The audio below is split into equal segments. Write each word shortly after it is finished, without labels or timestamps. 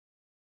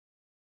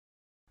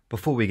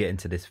Before we get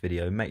into this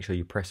video, make sure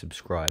you press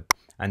subscribe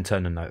and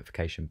turn the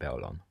notification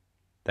bell on.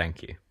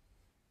 Thank you.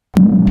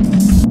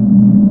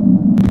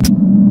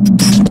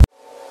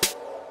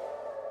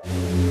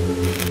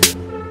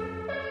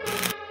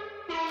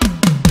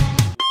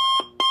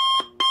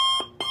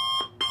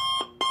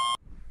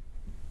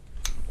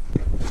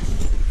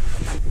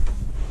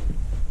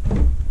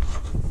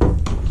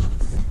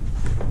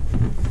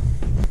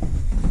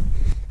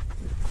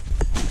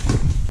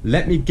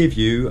 Let me give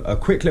you a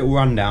quick little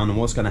rundown on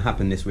what's going to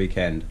happen this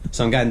weekend.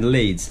 So I'm going to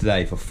Leeds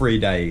today for 3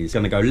 days.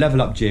 Going to go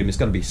level up gym, it's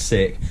going to be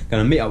sick.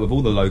 Going to meet up with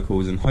all the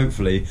locals and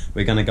hopefully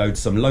we're going to go to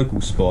some local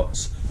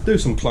spots, do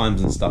some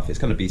climbs and stuff. It's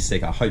going to be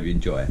sick, I hope you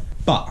enjoy it.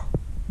 But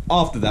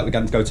after that we're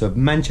going to go to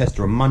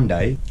Manchester on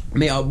Monday,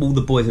 meet up with all the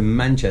boys in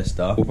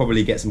Manchester. We'll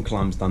probably get some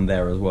climbs done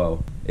there as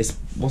well.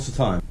 What's the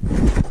time?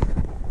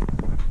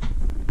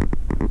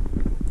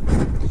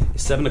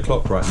 It's 7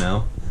 o'clock right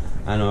now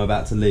and I'm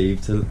about to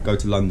leave to go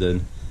to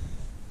London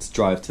to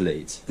drive to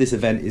Leeds. This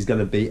event is going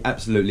to be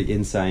absolutely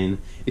insane.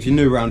 If you're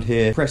new around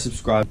here, press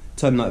subscribe,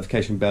 turn the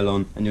notification bell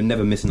on, and you'll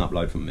never miss an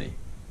upload from me.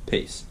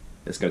 Peace.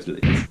 Let's go to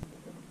Leeds.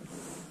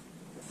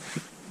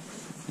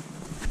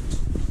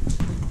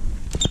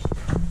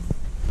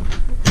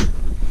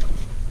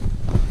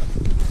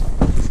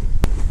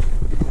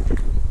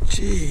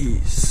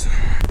 Jeez.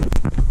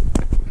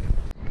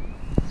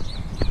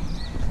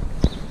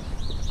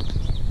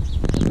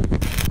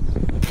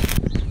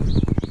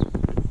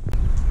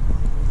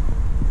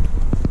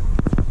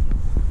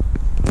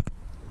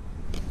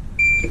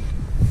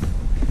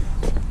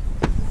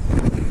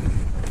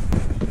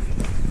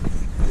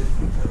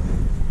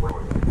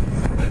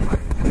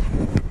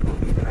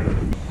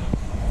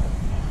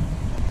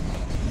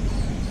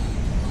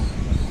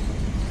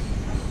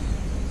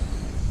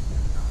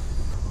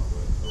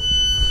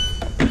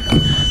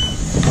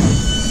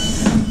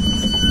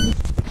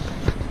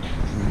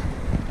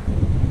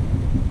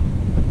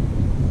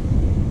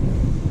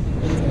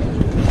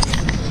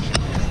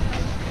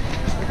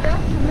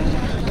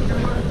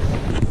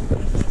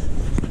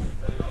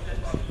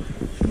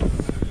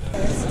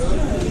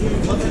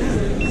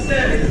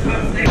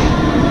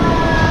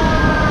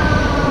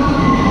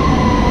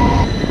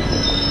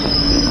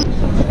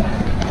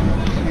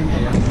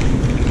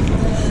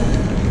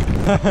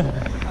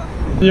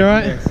 You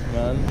alright? Yes,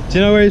 man. Do you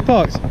know where he's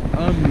parked?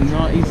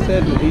 No, he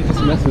said he just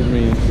messaged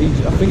me.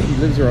 I think he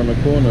lives around the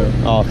corner.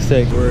 Oh,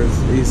 sick. Whereas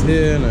he's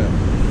here, innit?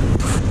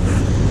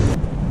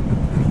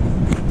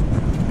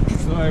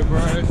 Sorry,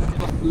 bro.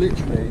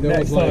 Literally,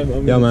 next time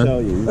I'm gonna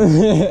tell you.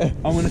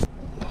 I'm gonna.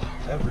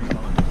 Every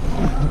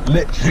time.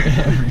 Literally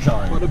every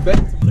time. What a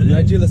bet.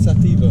 Regula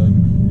sativa.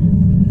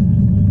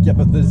 Yeah,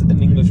 but there's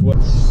an English word.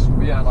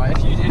 But yeah, like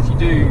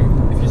if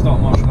you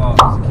start martial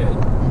arts as a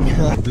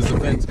kid, this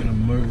event's gonna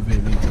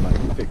motivate me to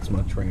like fix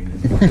my training.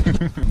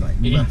 Like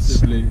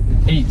massively.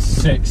 eat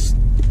 6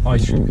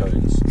 ice cream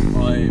cones.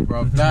 Right,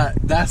 bro.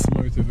 That's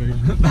motivation.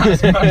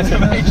 That's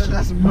motivation.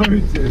 That's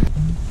motive.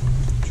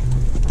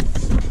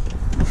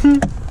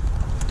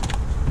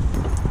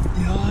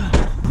 Yeah.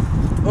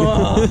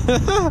 Oh.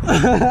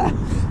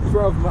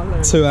 Bro,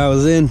 man. 2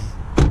 hours in.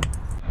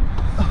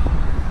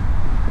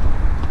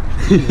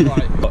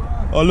 Right.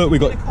 Oh look, we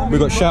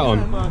got shout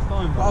on.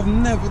 I've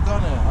never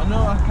done it. I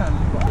know I can.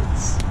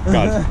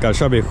 Guys,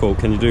 show me a call.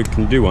 Can you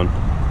do one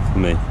for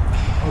me?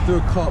 I'll do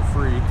a cart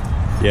free.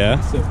 Yeah.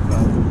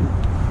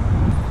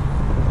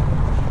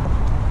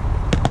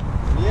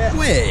 Yeah.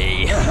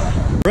 Way.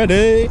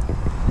 Ready?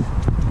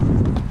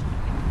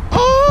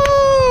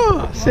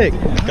 Oh, sick.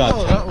 God.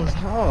 Oh, that was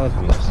hard.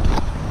 Let's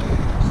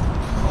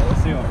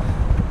see what.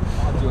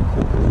 I'll do a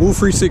cool. All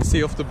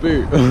 360 off the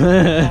boot.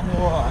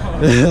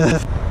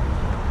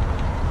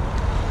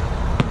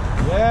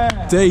 Yeah.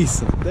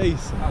 Decent.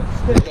 Just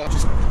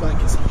bank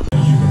it.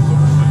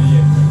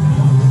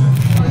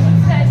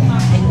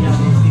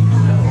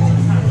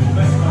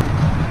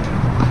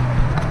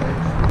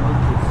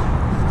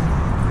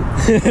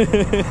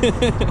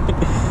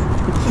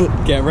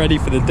 Get ready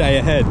for the day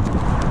ahead.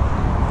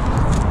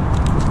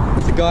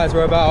 So guys,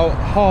 we're about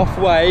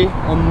halfway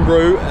en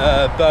route,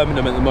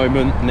 Birmingham at the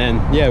moment, and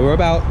then yeah, we're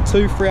about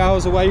 2-3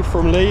 hours away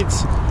from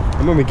Leeds,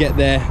 and when we get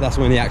there, that's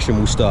when the action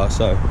will start.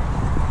 So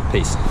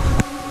peace.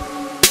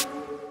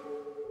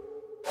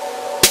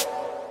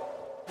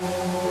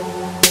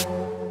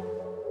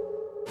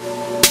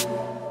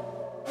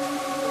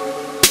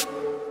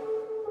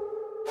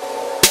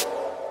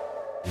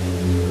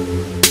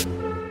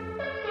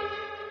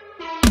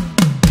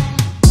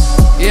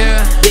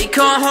 They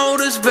can't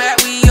hold us back,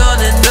 we on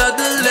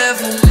another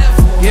level.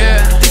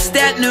 Yeah, it's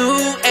that new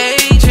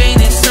age,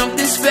 ain't it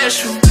something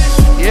special?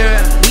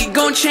 Yeah, we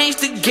gon' change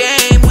the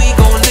game, we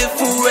gon' live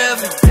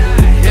forever.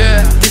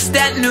 Yeah, it's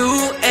that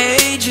new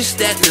age, it's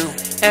that new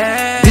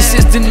age. This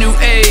is the new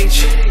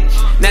age.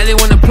 Now they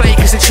wanna play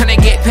cause they're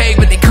tryna get paid,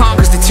 but they can't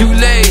cause they're too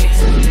late.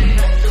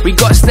 We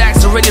got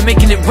stacks already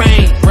making it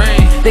rain.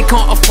 They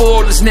can't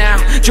afford us now.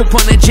 Jump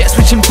on a jet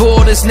switching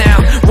borders now.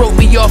 Wrote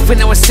me off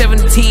when I was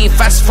 17.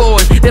 Fast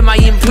forward, they're my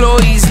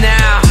employees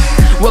now.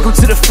 Welcome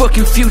to the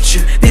fucking future.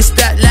 This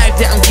that life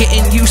that I'm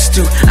getting used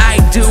to. I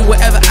do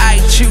whatever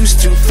I choose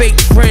to. Fake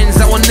friends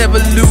I will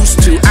never lose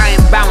to. I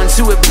am bowing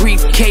to a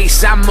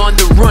briefcase. I'm on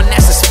the run,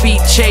 that's a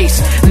speed chase.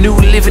 New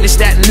living, it's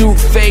that new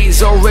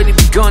phase. Already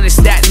begun, it's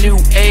that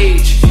new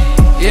age.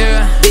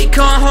 Yeah, they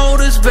can't hold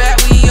us back,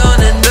 we on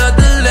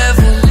another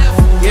level.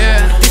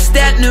 Yeah, it's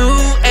that new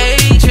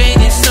age,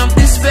 ain't it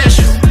something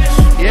special?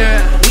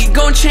 Yeah, we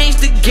gon' change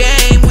the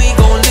game, we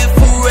gon' live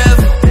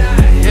forever.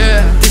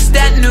 Yeah, it's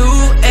that new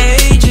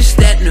age, it's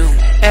that new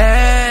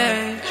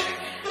age.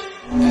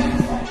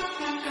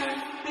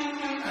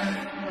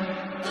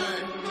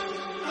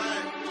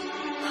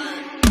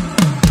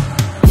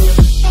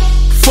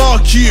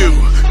 Fuck you,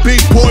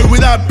 big boy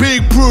without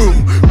big brew.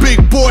 Big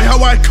boy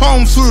how I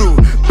come through.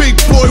 Big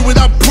boy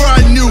without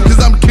pride new, cause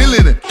I'm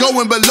killing it.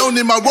 Going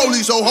balone in my rollie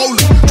so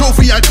holy.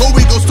 Trophy I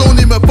Kobe, go stone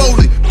in my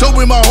Foley. Told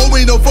me my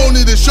homie, no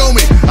phony to show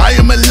me I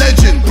am a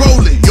legend,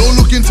 Broly. You're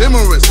looking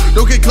timorous,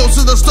 don't get close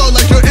to the star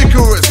like you're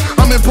Icarus.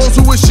 I'm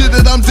imposing with shit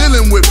that I'm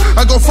dealing with.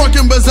 I go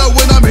fucking berserk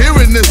when I'm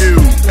hearing this.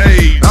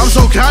 Hey, I'm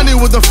so candy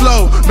with the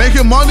flow,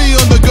 making money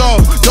on the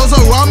go. Girls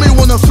around me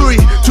want a 3,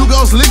 2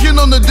 girls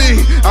licking on the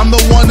D. I'm the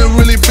one to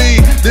really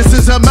be. This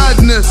is a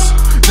madness.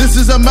 This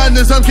is a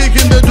madness, I'm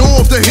kicking the door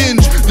off the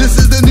hinge. This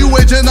is the new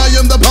age and I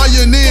am the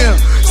pioneer.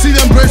 See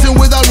them bracing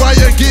without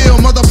riot gear.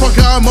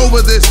 Motherfucker, I'm over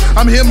this.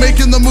 I'm here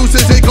making the moves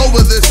to take over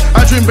this.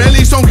 I drink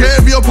Baileys, don't care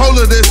if you're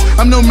polar this.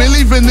 I'm no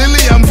Milli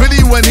Vanilli, I'm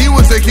Viddy when he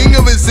was the king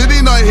of his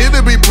city. Not here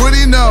to be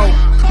pretty, no.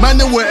 Man,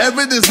 then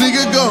wherever this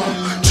nigga go,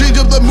 change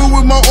up the mood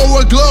with my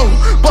aura glow.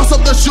 Bust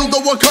up the shield, the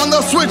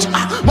Wakanda switch.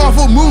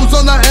 Marvel moves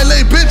on that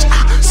LA bitch.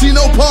 See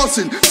no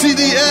passing,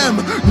 CDM,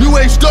 new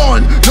age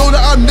dawn. Know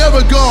that I'm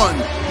never gone.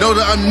 Know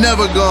that I'm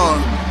never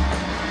gone.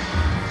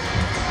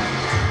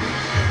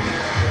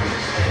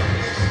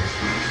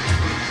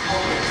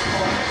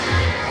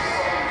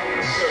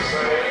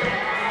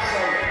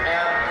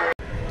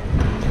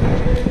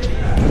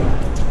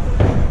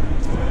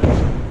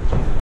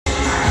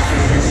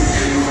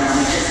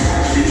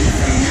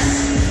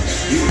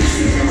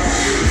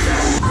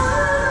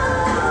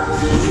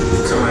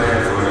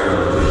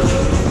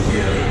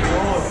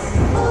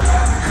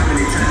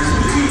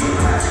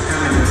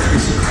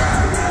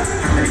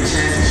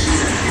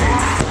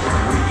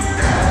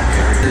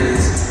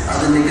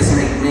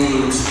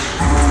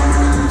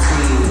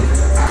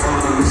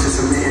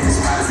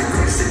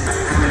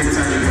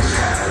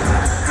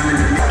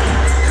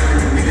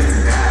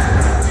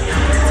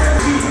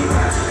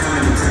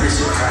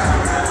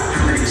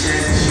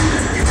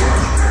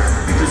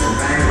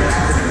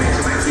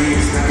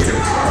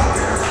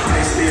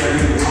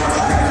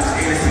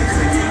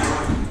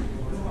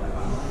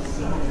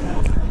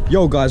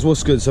 Yo guys,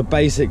 what's good? So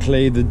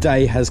basically the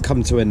day has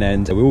come to an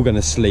end. We're all going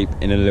to sleep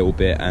in a little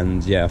bit,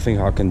 and yeah, I think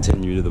I'll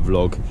continue the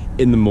vlog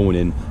in the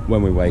morning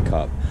when we wake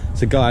up.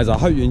 So guys, I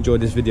hope you enjoyed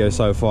this video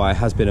so far. It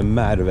has been a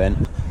mad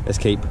event. Let's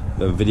keep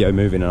the video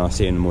moving and I'll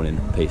see you in the morning.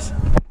 Peace.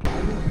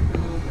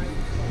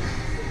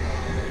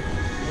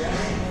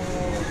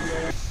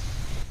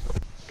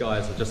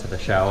 Guys, I just had a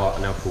shower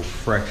and I feel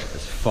fresh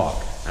as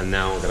fuck, and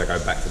now I'm going to go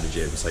back to the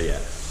gym. So yeah,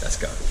 let's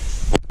go.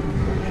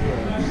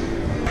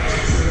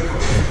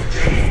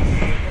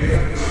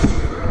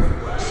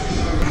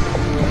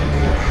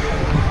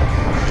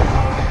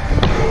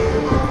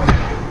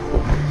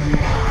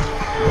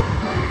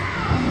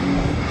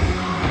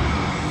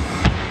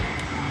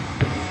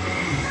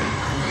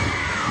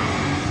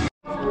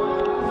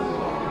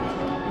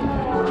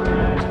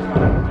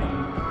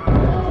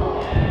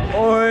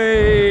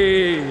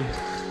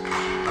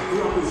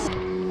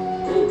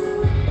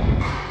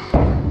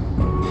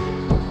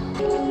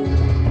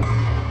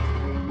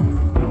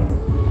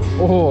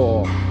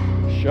 Oh,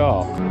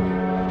 sharp.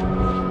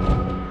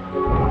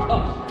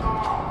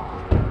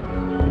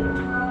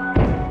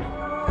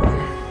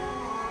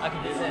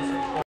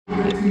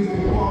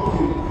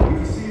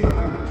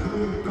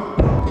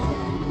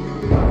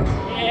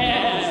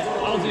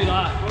 Yeah, I'll do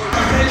that.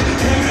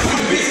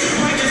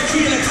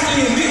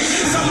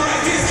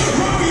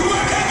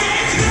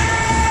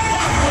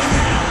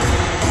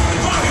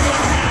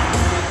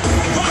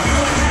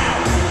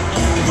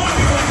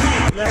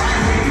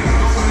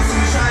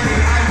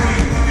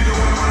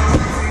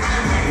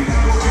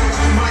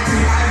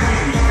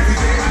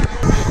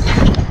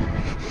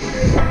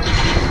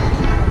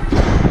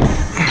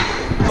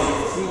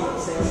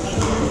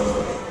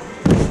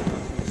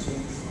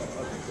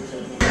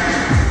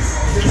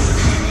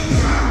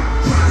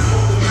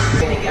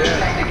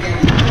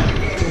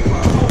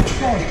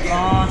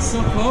 So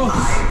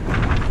close.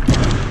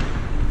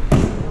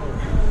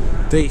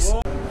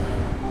 Decent.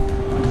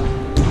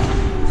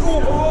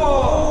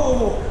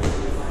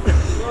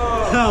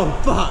 Oh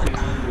fuck!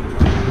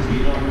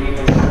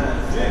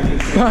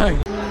 Bang!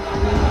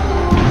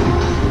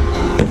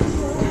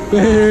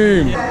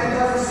 Boom!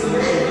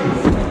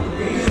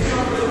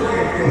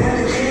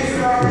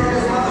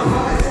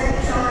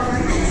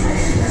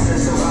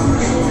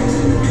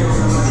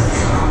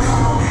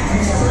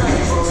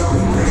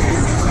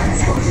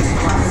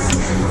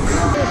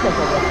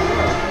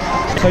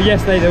 So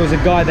yesterday there was a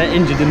guy that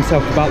injured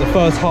himself about the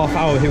first half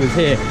hour he was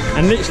here,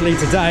 and literally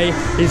today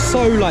he's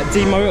so like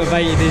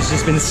demotivated, he's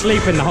just been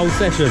sleeping the whole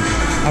session.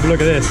 Have a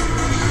look at this.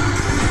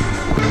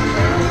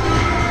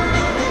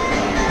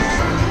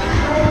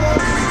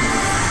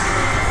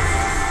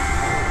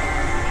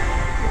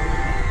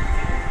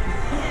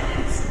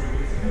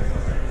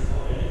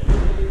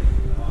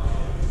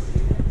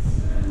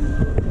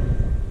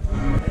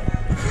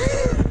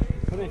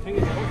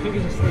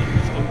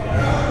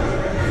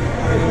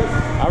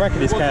 I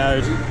reckon he's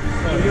KO'd.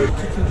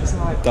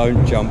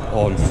 Don't jump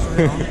on.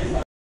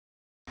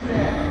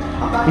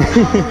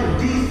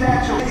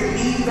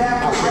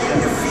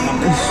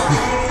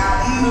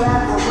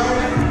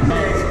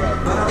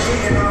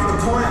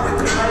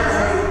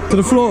 To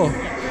the floor.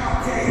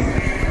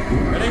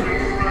 Ready?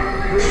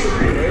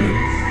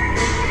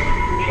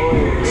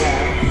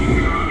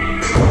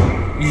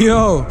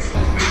 Yo.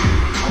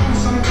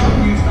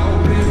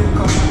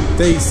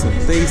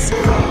 Decent, decent.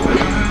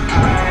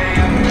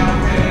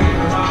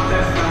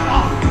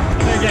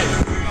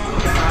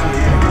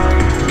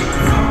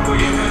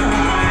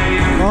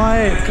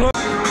 Right, close.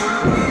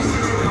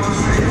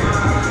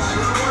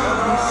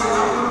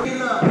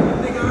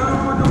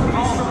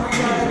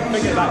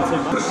 Don't get back too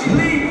much.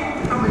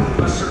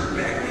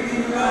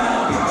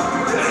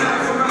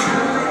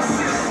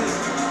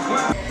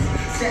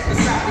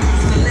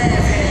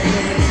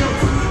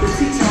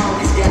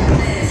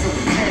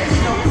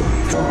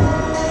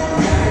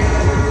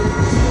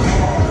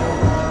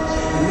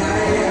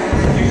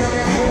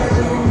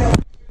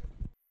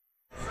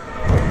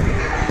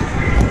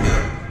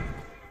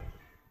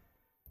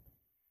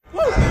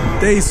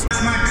 Decent.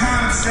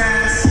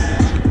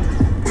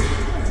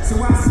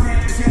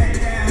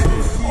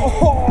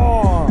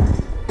 Oh,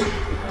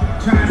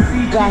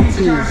 that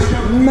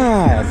is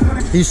mad.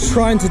 He's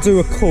trying to do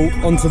a cork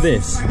onto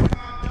this.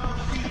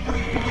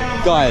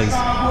 Guys,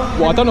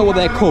 well, I don't know what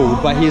they're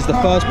called, but he is the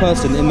first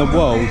person in the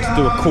world to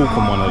do a cork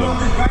on one of them.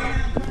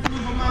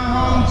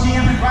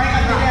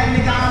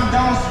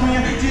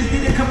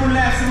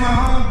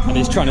 And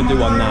he's trying to do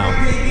one now.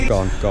 Go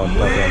on, go on,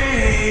 go on, go on.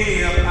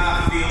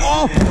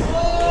 Oh!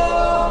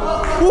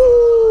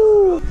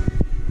 Woo!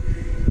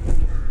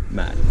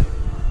 Mad.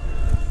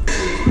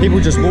 People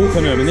just walk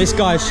on him, and this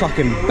guy's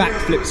chucking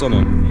backflips on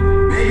him.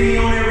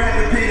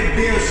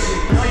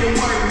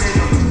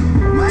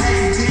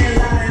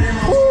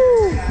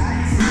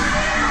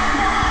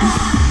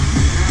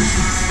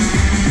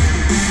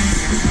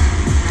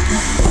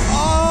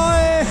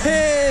 Oh,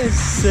 it's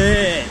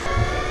sick.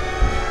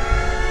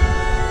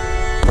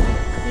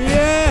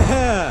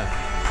 Yeah.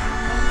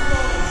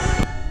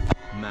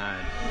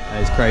 Man,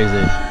 that is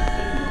crazy.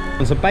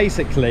 So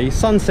basically,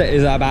 sunset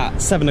is at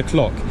about 7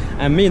 o'clock,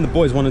 and me and the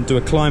boys want to do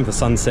a climb for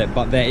sunset,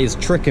 but there is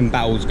tricking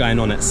battles going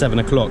on at 7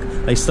 o'clock.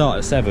 They start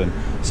at 7.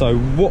 So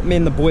what me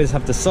and the boys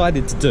have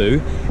decided to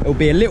do, it'll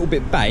be a little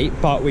bit bait,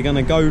 but we're going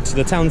to go to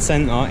the town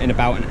centre in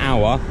about an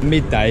hour,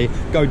 midday,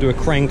 go do a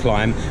crane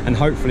climb, and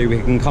hopefully we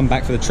can come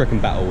back for the tricking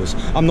battles.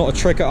 I'm not a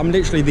tricker, I'm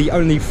literally the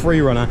only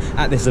free runner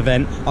at this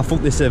event. I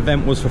thought this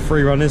event was for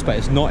free runners, but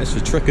it's not, it's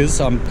for trickers.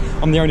 So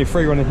I'm the only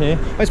free runner here.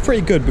 But it's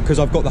pretty good because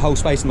I've got the whole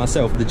space to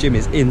myself. The gym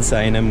is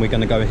insane, and we're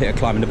going to go hit a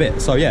climb in a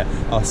bit. So yeah,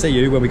 I'll see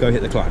you when we go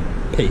hit the climb.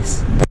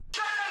 Peace.